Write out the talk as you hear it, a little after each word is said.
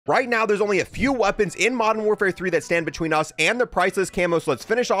Right now, there's only a few weapons in Modern Warfare 3 that stand between us and the priceless camo, so let's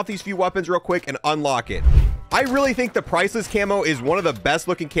finish off these few weapons real quick and unlock it. I really think the priceless camo is one of the best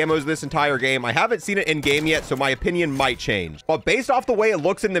looking camos in this entire game. I haven't seen it in game yet, so my opinion might change. But based off the way it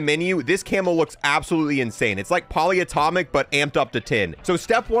looks in the menu, this camo looks absolutely insane. It's like polyatomic, but amped up to 10. So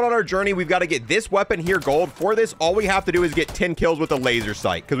step 1 on our journey, we've got to get this weapon here gold. For this, all we have to do is get 10 kills with a laser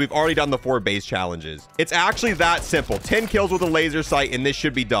sight, because we've already done the 4 base challenges. It's actually that simple. 10 kills with a laser sight, and this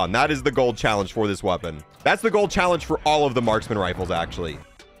should be done. That is the gold challenge for this weapon. That's the gold challenge for all of the marksman rifles, actually.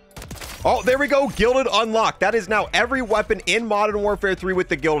 Oh, there we go. Gilded unlocked. That is now every weapon in Modern Warfare 3 with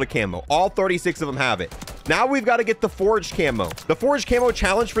the gilded camo. All 36 of them have it. Now we've got to get the forged camo. The forged camo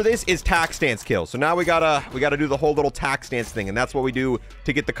challenge for this is tack stance kill. So now we gotta do the whole little tack stance thing, and that's what we do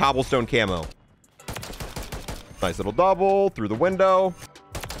to get the cobblestone camo. Nice little double through the window.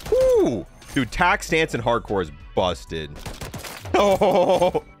 Woo! Dude, tack stance in hardcore is busted.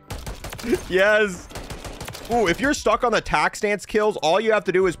 Oh, yes. Ooh, if you're stuck on the tack stance kills, all you have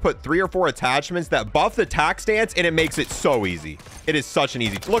to do is put 3 or 4 attachments that buff the tack stance, and it makes it so easy. It is such an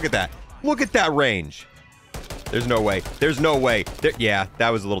easy. Look at that. Look at that range. There's no way. There's no way. Yeah, that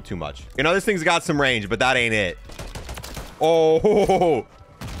was a little too much. You know, this thing's got some range, but that ain't it. Oh,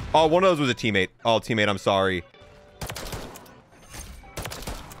 oh, one of those was a teammate. Oh, teammate, I'm sorry.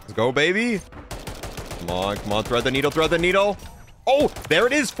 Let's go, baby. Come on, thread the needle, thread the needle. Oh, there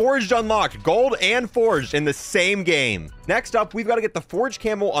it is. Forged unlocked. Gold and forged in the same game. Next up, we've got to get the forged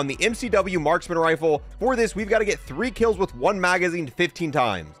camo on the MCW marksman rifle. For this, we've got to get 3 kills with 1 magazine 15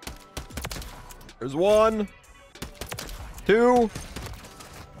 times. There's 1, 2,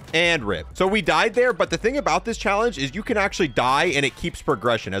 and rip. So we died there, but the thing about this challenge is you can actually die and it keeps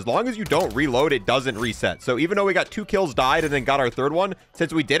progression. As long as you don't reload, it doesn't reset. So even though we got 2 kills, died, and then got our 3rd one,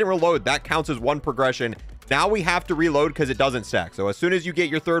 since we didn't reload, that counts as 1 progression. Now we have to reload because it doesn't stack. So as soon as you get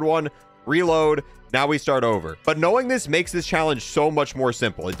your 3rd one, reload. Now we start over. But knowing this makes this challenge so much more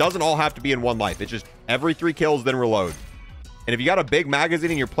simple. It doesn't all have to be in 1 life. It's just every 3 kills, then reload. And if you got a big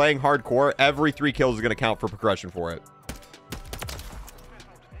magazine and you're playing hardcore, every 3 kills is going to count for progression for it.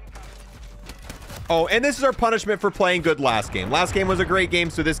 Oh, and this is our punishment for playing good last game. Last game was a great game,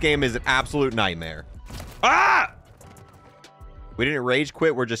 so this game is an absolute nightmare. Ah! We didn't rage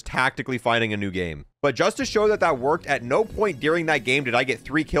quit. We're just tactically finding a new game. But just to show that that worked, at no point during that game did I get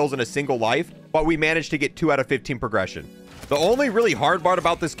 3 kills in a single life, but we managed to get 2 out of 15 progression. The only really hard part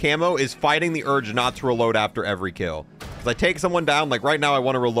about this camo is fighting the urge not to reload after every kill. Because I take someone down, like right now I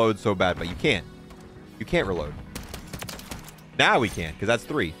want to reload so bad, but you can't. You can't reload. Now we can, because that's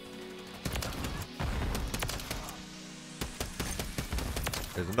 3.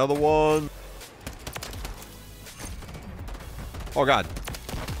 There's another one. Oh, God.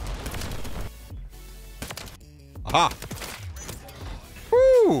 Aha.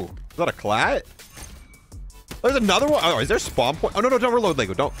 Woo. Is that a clat? There's another one. Oh, is there spawn point? Oh, no, don't reload,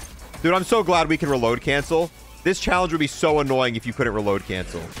 Lego. Don't. Dude, I'm so glad we can reload cancel. This challenge would be so annoying if you couldn't reload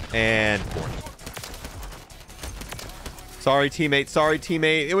cancel. And sorry, teammate. Sorry,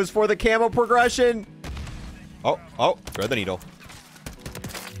 teammate. It was for the camo progression. Oh, thread the needle.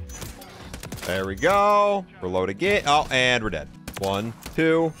 There we go. Reload again. Oh, and we're dead. 1,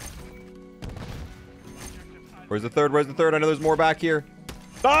 2. Where's the 3rd? Where's the 3rd? I know there's more back here.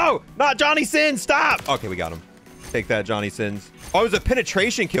 No, not Johnny Sins. Stop. Okay, we got him. Take that, Johnny Sins. Oh, it was a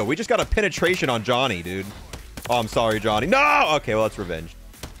penetration kill. We just got a penetration on Johnny, dude. Oh, I'm sorry, Johnny. No. Okay, well, that's revenge.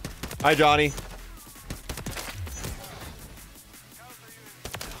 Hi, Johnny.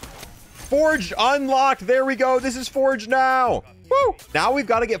 Forged unlocked. There we go. This is forged now. Woo! Now we've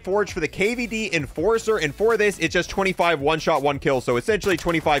got to get forged for the KVD Enforcer, and for this, it's just 25 one-shot, 1 kill, so essentially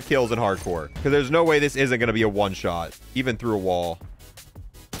 25 kills in hardcore. Because there's no way this isn't going to be a one-shot, even through a wall.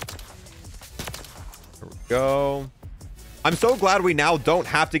 There we go. I'm so glad we now don't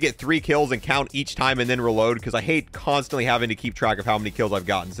have to get 3 kills and count each time and then reload, because I hate constantly having to keep track of how many kills I've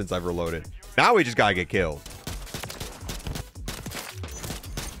gotten since I've reloaded. Now we just got to get killed.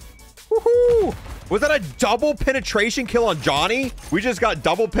 Woohoo! Was that a double penetration kill on Johnny? We just got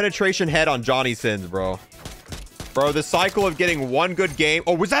double penetration head on Johnny Sins, bro. Bro, the cycle of getting 1 good game.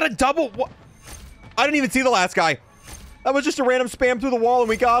 Oh, was that a double? What? I didn't even see the last guy. That was just a random spam through the wall and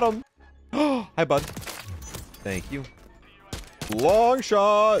we got him. Hi, bud. Thank you. Long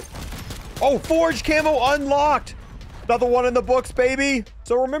shot. Oh, forged camo unlocked. Another one in the books, baby.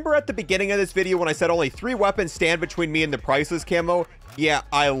 So remember at the beginning of this video when I said only 3 weapons stand between me and the priceless camo? Yeah,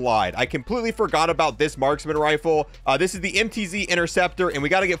 I lied. I completely forgot about this marksman rifle. This is the MTZ Interceptor, and we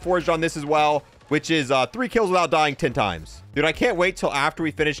got to get forged on this as well, which is 3 kills without dying 10 times. Dude, I can't wait till after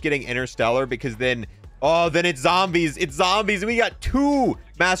we finish getting Interstellar, because then Oh, then it's zombies. It's zombies. And we got 2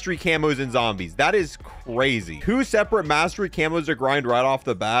 mastery camos in zombies. That is crazy. 2 separate mastery camos to grind right off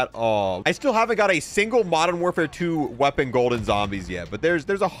the bat. Oh, I still haven't got a single Modern Warfare 2 weapon gold in zombies yet, but there's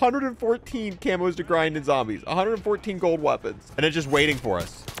 114 camos to grind in zombies. 114 gold weapons. And it's just waiting for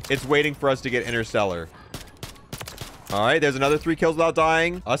us. It's waiting for us to get Interstellar. All right, there's another 3 kills without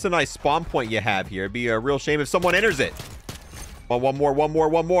dying. That's a nice spawn point you have here. It'd be a real shame if someone enters it. Oh, one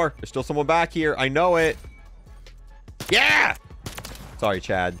more. There's still someone back here. I know it. Yeah! Sorry,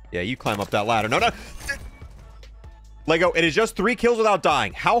 Chad. Yeah, you climb up that ladder. No. Lego, it is just 3 kills without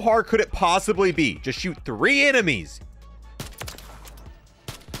dying. How hard could it possibly be? Just shoot 3 enemies.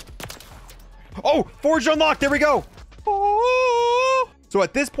 Oh, Forge unlocked. There we go. Oh. So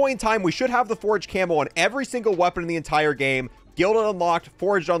at this point in time, we should have the Forge camo on every single weapon in the entire game. Gilded unlocked,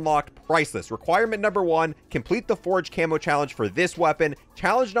 Forged unlocked, priceless. Requirement number 1, complete the Forge camo challenge for this weapon.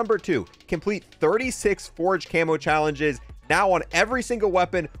 Challenge number 2, complete 36 Forge camo challenges. Now on every single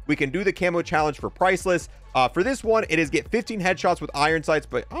weapon, we can do the camo challenge for priceless. For this one, it is get 15 headshots with iron sights,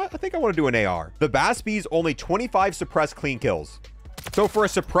 but I think I want to do an AR. The Bass B's only 25 suppressed clean kills. So for a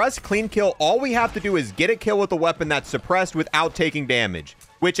suppressed clean kill, all we have to do is get a kill with a weapon that's suppressed without taking damage,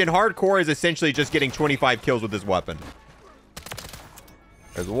 which in hardcore is essentially just getting 25 kills with this weapon.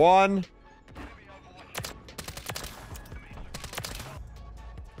 There's one.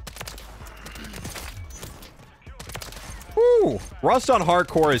 Woo! Rust on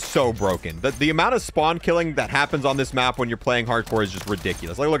hardcore is so broken. The amount of spawn killing that happens on this map when you're playing hardcore is just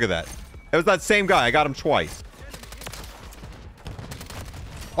ridiculous. Like, look at that. It was that same guy. I got him twice.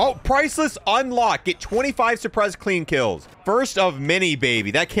 Oh, priceless unlock. Get 25 suppressed clean kills. First of many,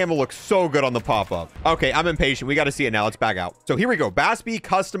 baby. That camo looks so good on the pop-up. Okay, I'm impatient. We got to see it now. Let's back out. So here we go. Bass B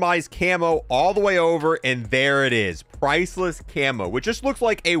customized camo all the way over, and there it is. Priceless camo, which just looks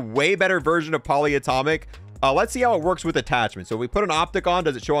like a way better version of polyatomic. Let's see how it works with attachments. So we put an optic on.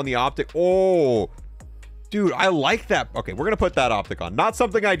 Does it show on the optic? Oh, dude, I like that. Okay, we're going to put that optic on. Not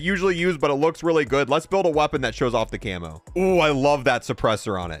something I'd usually use, but it looks really good. Let's build a weapon that shows off the camo. Oh, I love that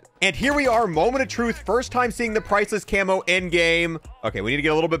suppressor on it. And here we are, moment of truth. First time seeing the priceless camo in game. Okay, we need to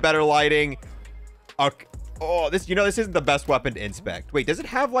get a little bit better lighting. Okay. Oh, this isn't the best weapon to inspect. Wait, does it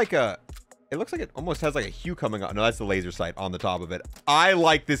have like a... It looks like it almost has like a hue coming on. No, that's the laser sight on the top of it. I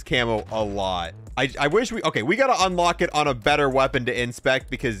like this camo a lot. I wish we... Okay, we got to unlock it on a better weapon to inspect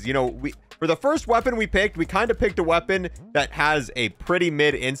because, you know, for the first weapon we picked, we kind of picked a weapon that has a pretty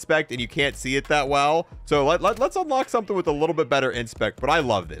mid inspect and you can't see it that well. So let's unlock something with a little bit better inspect. But I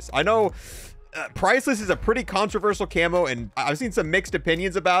love this. I know priceless is a pretty controversial camo and I've seen some mixed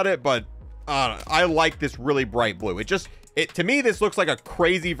opinions about it, but I like this really bright blue. To me, this looks like a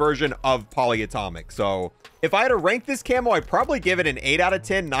crazy version of polyatomic. So if I had to rank this camo, I'd probably give it an 8 out of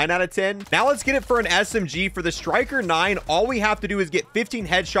 10, 9 out of 10. Now let's get it for an SMG. For the Striker 9, all we have to do is get 15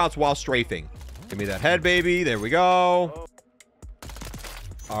 headshots while strafing. Give me that head, baby. There we go.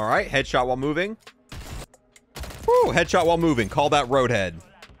 All right, headshot while moving. Woo, headshot while moving. Call that roadhead.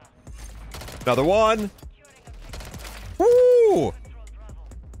 Another one. Woo!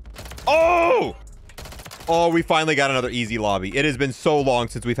 Oh! Oh, we finally got another easy lobby. It has been so long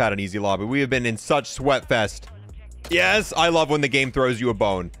since we've had an easy lobby. We have been in such sweat fest. Yes, I love when the game throws you a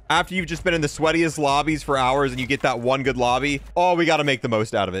bone. After you've just been in the sweatiest lobbies for hours and you get that one good lobby, oh, we got to make the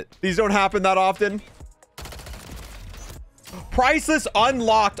most out of it. These don't happen that often. Priceless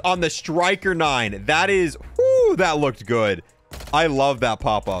unlocked on the Striker 9. That is, whoo, that looked good. I love that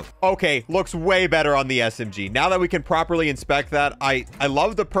pop-up. Okay, looks way better on the SMG. Now that we can properly inspect that, I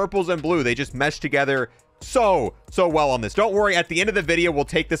love the purples and blue. They just mesh together so well on this. Don't worry, at the end of the video, we'll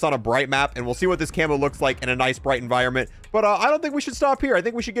take this on a bright map and we'll see what this camo looks like in a nice bright environment. But I don't think we should stop here. I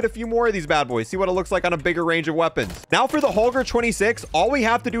think we should get a few more of these bad boys, see what it looks like on a bigger range of weapons. Now for the Holger 26, all we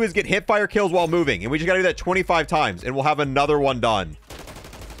have to do is get hipfire kills while moving, and we just got to do that 25 times and we'll have another one done.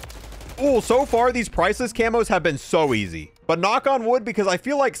 Oh, so far these priceless camos have been so easy. But knock on wood, because I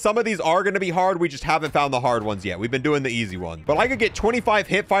feel like some of these are going to be hard. We just haven't found the hard ones yet. We've been doing the easy one. But I could get 25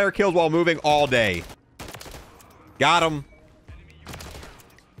 hipfire kills while moving all day. Got him.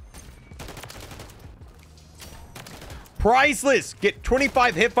 Priceless. Get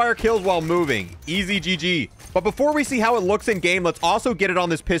 25 hipfire kills while moving. Easy GG. But before we see how it looks in game, let's also get it on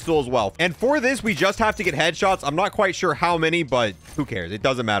this pistol as well. And for this, we just have to get headshots. I'm not quite sure how many, but who cares? It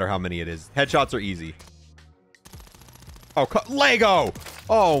doesn't matter how many it is. Headshots are easy. Oh, Lego.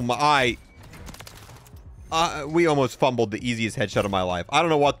 Oh my. We almost fumbled the easiest headshot of my life. I don't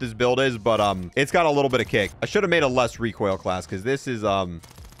know what this build is, but it's got a little bit of kick. I should have made a less recoil class because this is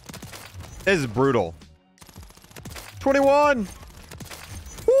brutal. 21.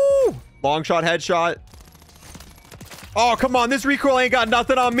 Woo! Long shot headshot. Oh, come on. This recoil ain't got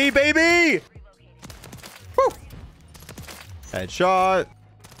nothing on me, baby. Woo. Headshot.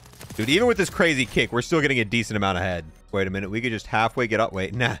 Dude, even with this crazy kick, we're still getting a decent amount of head. Wait a minute. We could just halfway get up.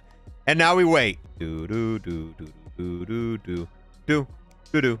 Wait, nah. And now we wait. Do, do, do, do, do, do, do, do,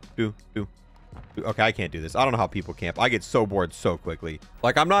 do, do, do, do. Okay, I can't do this. I don't know how people camp. I get so bored so quickly.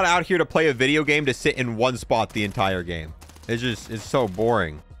 Like, I'm not out here to play a video game to sit in one spot the entire game. It's so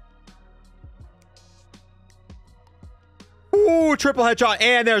boring. Ooh, triple headshot.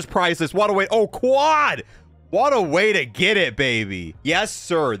 And there's Priceless. What a way. Oh, quad. What a way to get it, baby. Yes,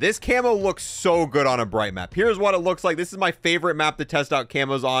 sir. This camo looks so good on a bright map. Here's what it looks like. This is my favorite map to test out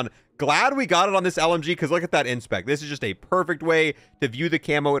camos on. Glad we got it on this LMG because look at that inspec. This is just a perfect way to view the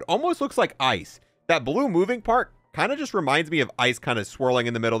camo. It almost looks like ice. That blue moving part kind of just reminds me of ice kind of swirling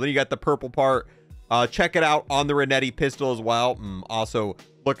in the middle. Then you got the purple part. Check it out on the Renetti pistol as well. Also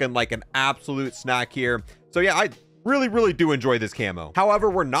looking like an absolute snack here. So yeah, I really do enjoy this camo. However,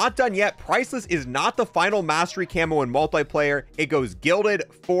 we're not done yet. Priceless is not the final mastery camo in multiplayer. It goes gilded,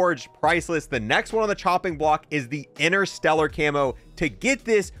 forged, priceless. The next one on the chopping block is the interstellar camo. To get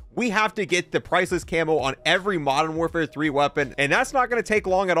this, we have to get the priceless camo on every Modern Warfare 3 weapon, and that's not going to take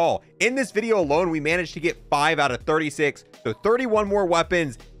long at all. In this video alone, we managed to get 5 out of 36, so 31 more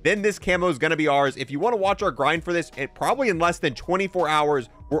weapons. Then this camo is going to be ours. If you want to watch our grind for this, probably in less than 24 hours,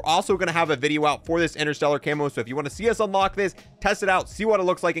 we're also going to have a video out for this interstellar camo. So if you want to see us unlock this, test it out, see what it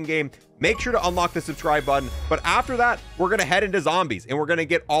looks like in game, make sure to unlock the subscribe button. But after that, we're going to head into zombies and we're going to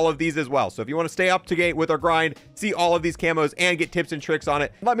get all of these as well. So if you want to stay up to date with our grind, see all of these camos and get tips and tricks on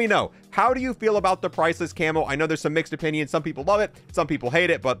it, let me know. How do you feel about the priceless camo? I know there's some mixed opinions. Some people love it, some people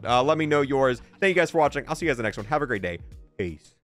hate it, but let me know yours. Thank you guys for watching. I'll see you guys in the next one. Have a great day. Peace.